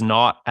it is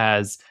not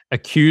as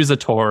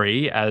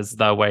accusatory as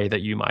the way that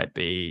you might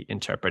be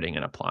interpreting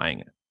and applying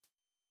it.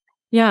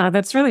 Yeah,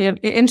 that's really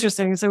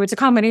interesting. So it's a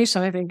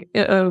combination, I think,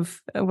 of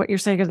what you're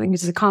saying. I think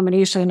it's a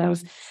combination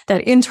of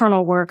that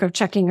internal work of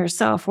checking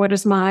yourself. What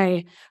is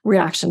my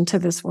reaction to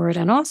this word?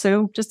 And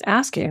also just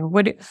asking,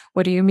 what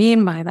do you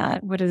mean by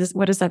that? What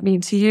does that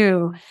mean to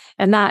you?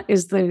 And that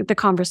is the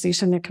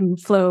conversation that can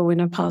flow in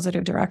a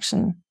positive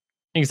direction.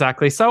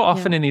 Exactly. So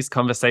often in these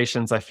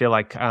conversations, I feel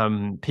like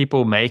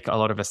people make a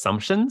lot of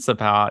assumptions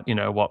about,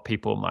 what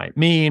people might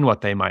mean,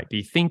 what they might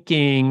be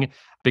thinking,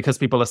 because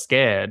people are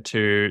scared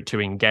to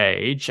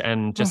engage.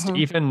 And just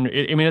even,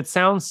 I mean, it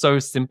sounds so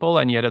simple,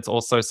 and yet it's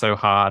also so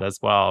hard as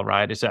well,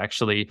 right? Is to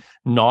actually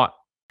not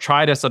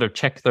try to sort of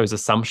check those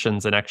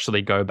assumptions and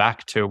actually go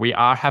back to, we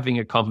are having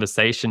a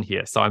conversation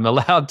here. So I'm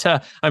allowed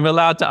to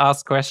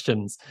ask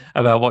questions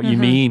about what you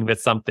mean with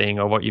something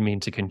or what you mean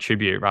to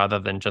contribute, rather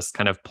than just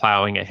kind of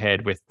plowing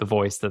ahead with the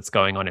voice that's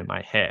going on in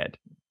my head.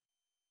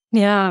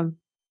 Yeah.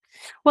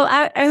 Well,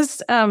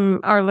 as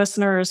our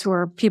listeners who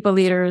are people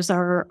leaders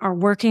are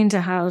working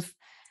to have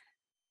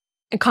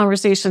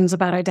conversations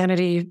about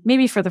identity,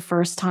 maybe for the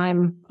first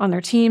time on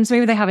their teams,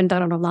 maybe they haven't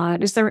done it a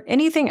lot. Is there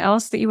anything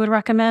else that you would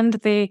recommend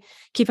that they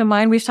keep in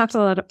mind? We've talked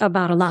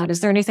about a lot.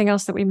 Is there anything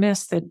else that we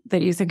missed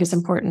that you think is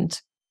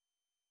important?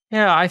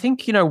 Yeah, I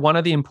think, one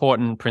of the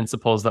important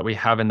principles that we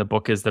have in the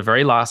book is the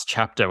very last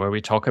chapter, where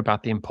we talk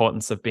about the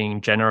importance of being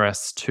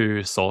generous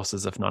to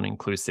sources of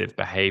non-inclusive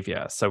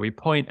behavior. So we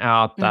point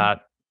out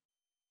that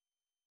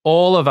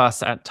all of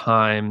us at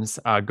times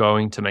are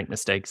going to make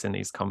mistakes in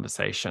these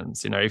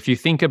conversations. If you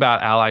think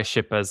about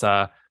allyship as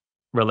a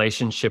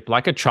relationship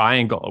like a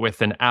triangle,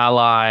 with an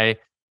ally,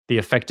 the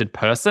affected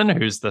person,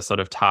 who's the sort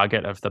of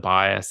target of the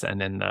bias,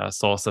 and then the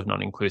source of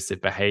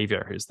non-inclusive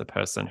behavior, who's the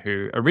person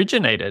who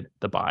originated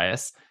the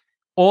bias,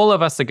 all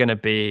of us are going to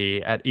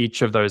be at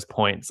each of those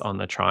points on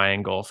the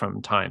triangle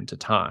from time to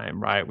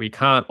time, right? We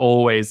can't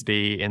always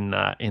be in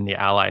the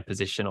ally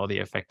position or the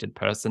affected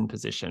person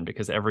position,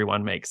 because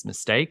everyone makes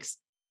mistakes.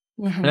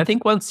 And I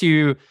think once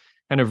you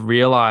kind of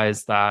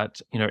realize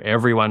that,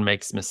 everyone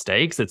makes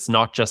mistakes, it's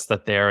not just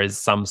that there is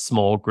some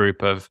small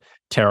group of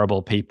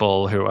terrible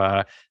people who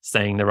are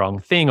saying the wrong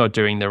thing or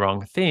doing the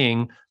wrong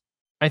thing.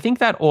 I think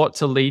that ought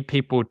to lead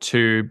people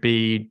to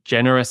be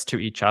generous to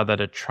each other,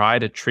 to try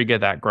to trigger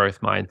that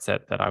growth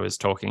mindset that I was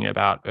talking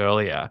about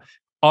earlier.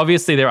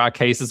 Obviously, there are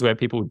cases where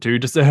people do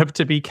deserve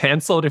to be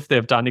cancelled if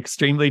they've done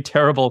extremely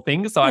terrible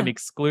things. So I'm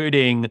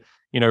excluding,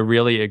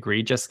 really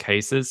egregious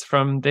cases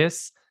from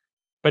this.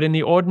 But in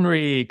the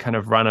ordinary kind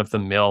of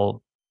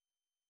run-of-the-mill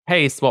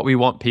case, what we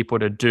want people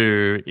to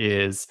do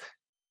is,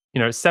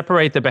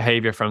 separate the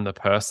behavior from the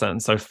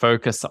person. So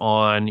focus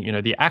on,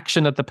 the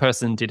action that the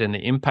person did and the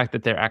impact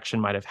that their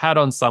action might have had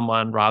on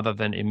someone, rather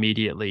than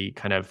immediately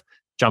kind of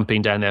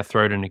jumping down their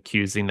throat and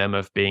accusing them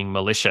of being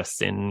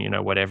malicious in,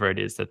 whatever it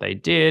is that they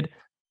did.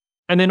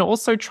 And then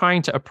also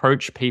trying to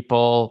approach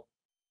people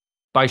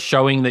by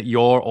showing that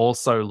you're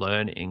also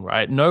learning,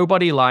 right?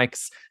 Nobody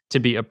likes to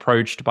be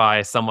approached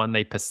by someone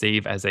they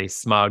perceive as a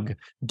smug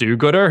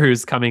do-gooder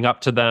who's coming up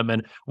to them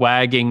and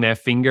wagging their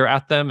finger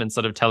at them and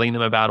sort of telling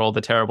them about all the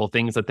terrible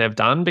things that they've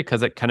done,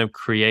 because it kind of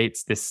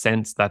creates this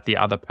sense that the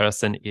other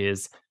person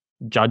is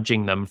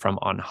judging them from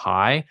on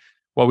high.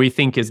 What we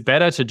think is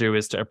better to do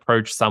is to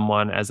approach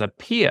someone as a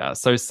peer.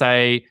 So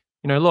say,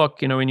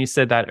 look, when you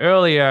said that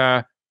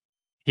earlier,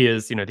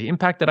 here's, the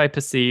impact that I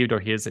perceived, or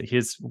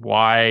here's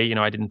why,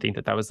 I didn't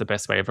think that was the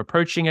best way of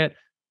approaching it.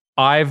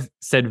 I've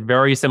said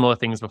very similar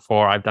things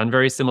before. I've done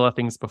very similar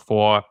things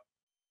before.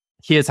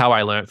 Here's how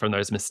I learned from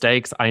those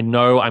mistakes. I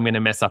know I'm going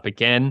to mess up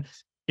again.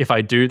 If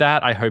I do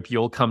that, I hope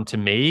you'll come to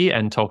me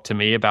and talk to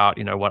me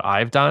about, what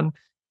I've done.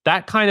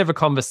 That kind of a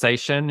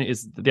conversation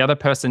is, the other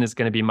person is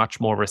going to be much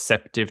more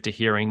receptive to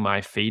hearing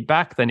my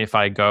feedback than if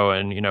I go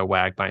and,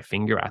 wag my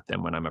finger at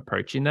them when I'm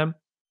approaching them.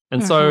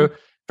 And so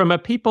from a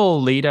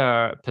people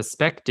leader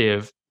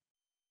perspective,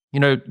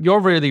 you're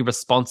really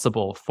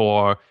responsible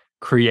for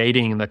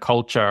creating the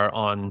culture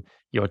on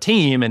your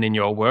team and in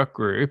your work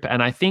group.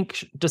 And I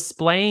think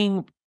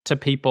displaying to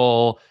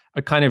people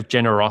a kind of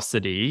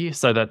generosity,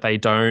 so that they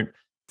don't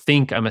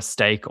think a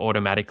mistake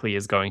automatically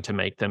is going to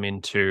make them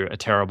into a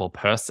terrible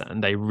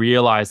person. They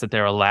realize that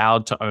they're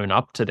allowed to own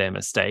up to their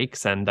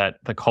mistakes, and that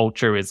the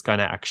culture is going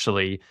to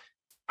actually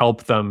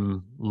help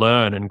them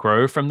learn and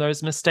grow from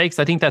those mistakes.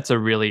 I think that's a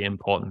really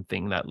important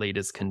thing that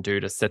leaders can do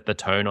to set the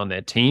tone on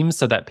their teams,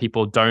 so that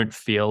people don't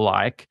feel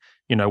like,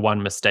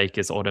 one mistake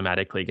is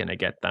automatically going to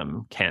get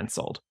them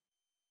cancelled.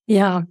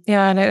 Yeah.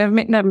 And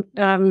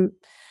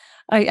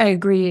I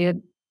agree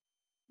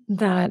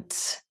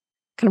that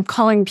kind of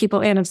calling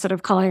people in instead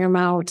of calling them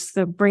out,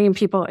 the bringing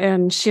people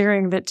in,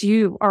 sharing that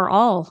you are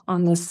all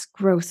on this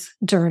growth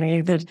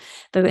journey, that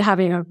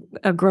having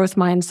a growth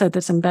mindset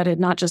that's embedded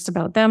not just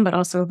about them, but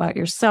also about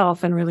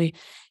yourself, and really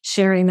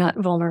sharing that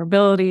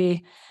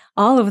vulnerability.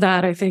 All of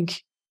that, I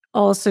think,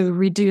 also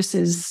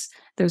reduces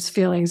those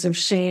feelings of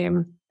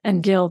shame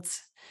and guilt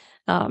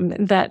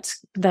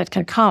that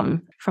can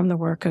come from the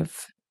work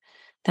of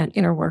that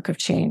inner work of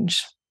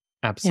change.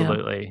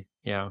 Absolutely.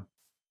 Yeah.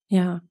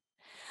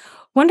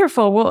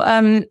 Wonderful.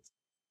 Well,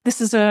 this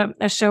is a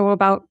show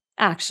about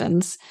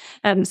actions.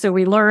 And so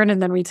we learn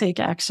and then we take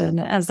action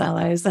as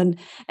allies.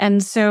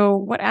 And so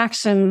what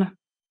action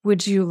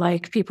would you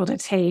like people to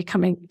take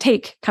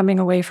coming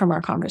away from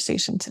our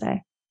conversation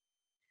today?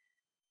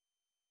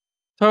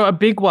 So a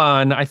big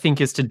one, I think,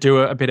 is to do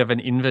a bit of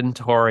an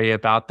inventory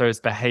about those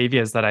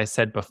behaviors that I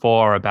said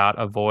before about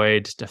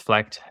avoid,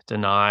 deflect,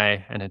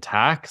 deny, and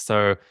attack.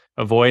 So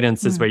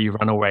avoidance is where you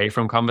run away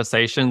from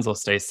conversations or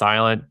stay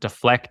silent.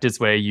 Deflect is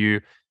where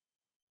you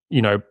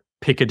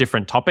pick a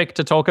different topic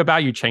to talk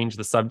about. You change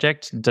the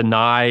subject.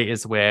 Deny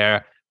is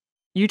where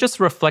you just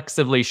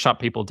reflexively shut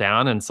people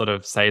down and sort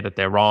of say that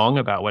they're wrong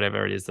about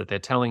whatever it is that they're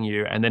telling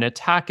you. And then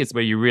attack is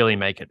where you really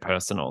make it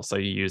personal. So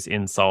you use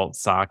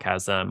insults,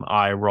 sarcasm,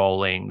 eye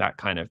rolling, that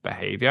kind of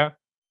behavior.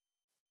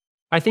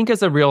 I think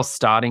as a real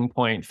starting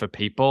point for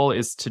people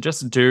is to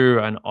just do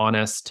an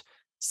honest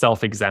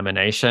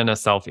self-examination, a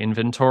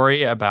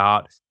self-inventory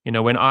about,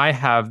 when I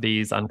have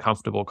these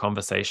uncomfortable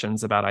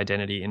conversations about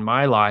identity in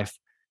my life,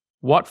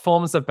 what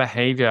forms of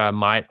behavior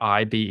might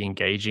I be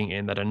engaging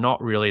in that are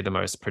not really the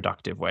most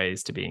productive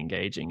ways to be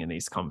engaging in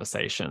these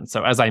conversations?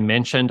 So as I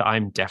mentioned,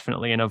 I'm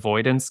definitely an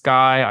avoidance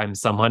guy. I'm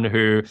someone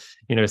who,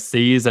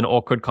 sees an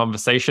awkward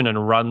conversation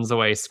and runs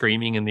away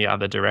screaming in the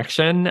other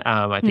direction.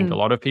 I think a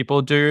lot of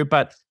people do,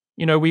 but,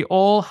 we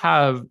all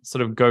have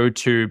sort of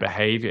go-to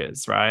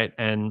behaviors, right?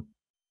 And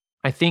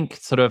I think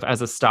sort of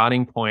as a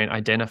starting point,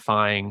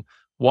 identifying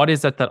what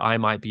is it that I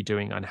might be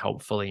doing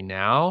unhelpfully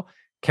now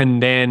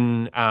can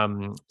then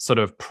sort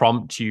of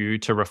prompt you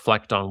to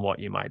reflect on what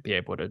you might be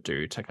able to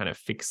do to kind of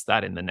fix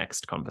that in the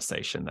next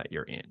conversation that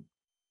you're in.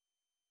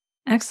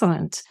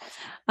 Excellent.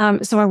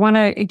 So I want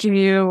to give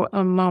you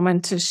a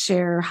moment to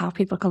share how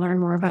people can learn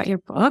more about your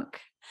book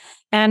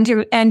and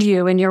you and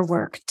your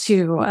work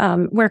too.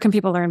 Where can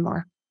people learn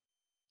more?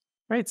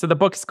 Right. So the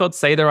book's called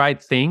Say the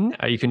Right Thing.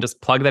 You can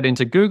just plug that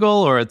into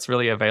Google, or it's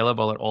really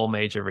available at all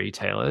major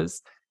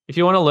retailers. If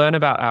you want to learn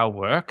about our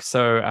work,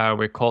 so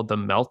we're called the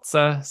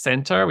Meltzer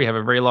Center. We have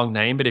a very long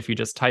name, but if you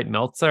just type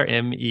Meltzer,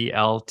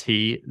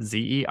 MELTZER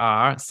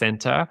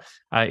Center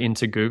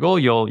into Google,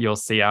 you'll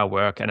see our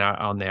work and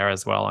on there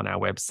as well on our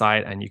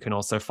website. And you can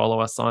also follow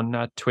us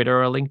on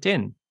Twitter or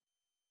LinkedIn.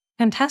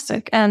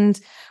 Fantastic. And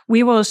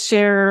we will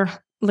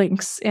share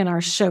links in our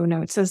show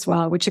notes as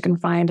well, which you can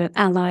find at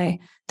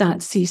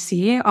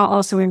ally.cc. I'll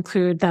also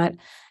include that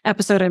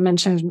episode I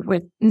mentioned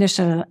with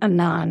Nisha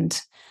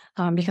Anand,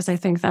 because I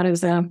think that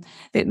is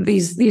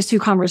these two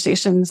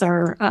conversations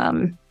are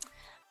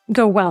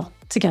go well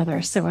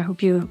together. So I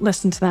hope you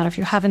listen to that if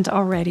you haven't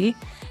already.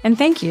 And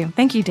thank you,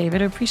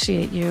 David. I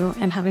appreciate you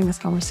and having this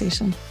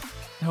conversation.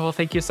 Well,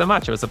 thank you so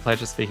much. It was a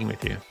pleasure speaking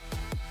with you.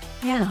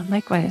 Yeah,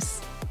 likewise.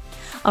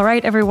 All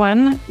right,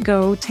 everyone,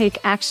 go take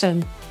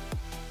action.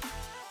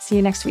 See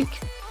you next week.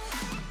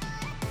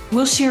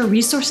 We'll share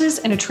resources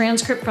and a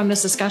transcript from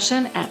this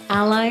discussion at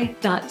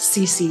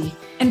ally.cc.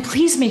 And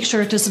please make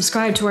sure to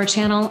subscribe to our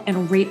channel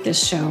and rate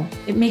this show.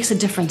 It makes a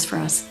difference for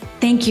us.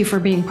 Thank you for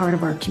being part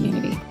of our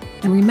community.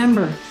 And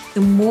remember,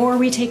 the more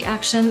we take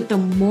action, the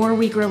more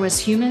we grow as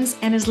humans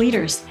and as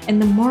leaders, and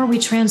the more we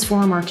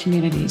transform our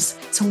communities.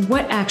 So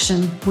what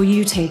action will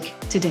you take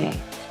today?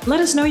 Let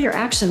us know your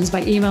actions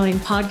by emailing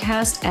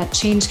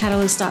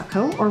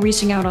podcast@changecatalyst.co or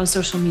reaching out on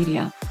social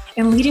media.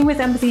 And Leading with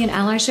Empathy and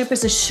Allyship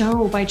is a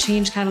show by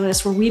Change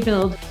Catalyst where we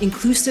build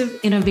inclusive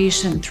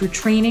innovation through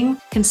training,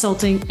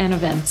 consulting, and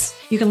events.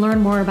 You can learn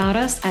more about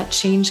us at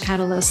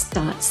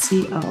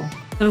changecatalyst.co.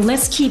 So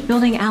let's keep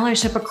building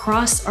allyship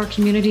across our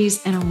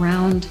communities and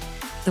around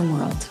the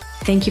world.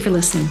 Thank you for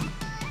listening.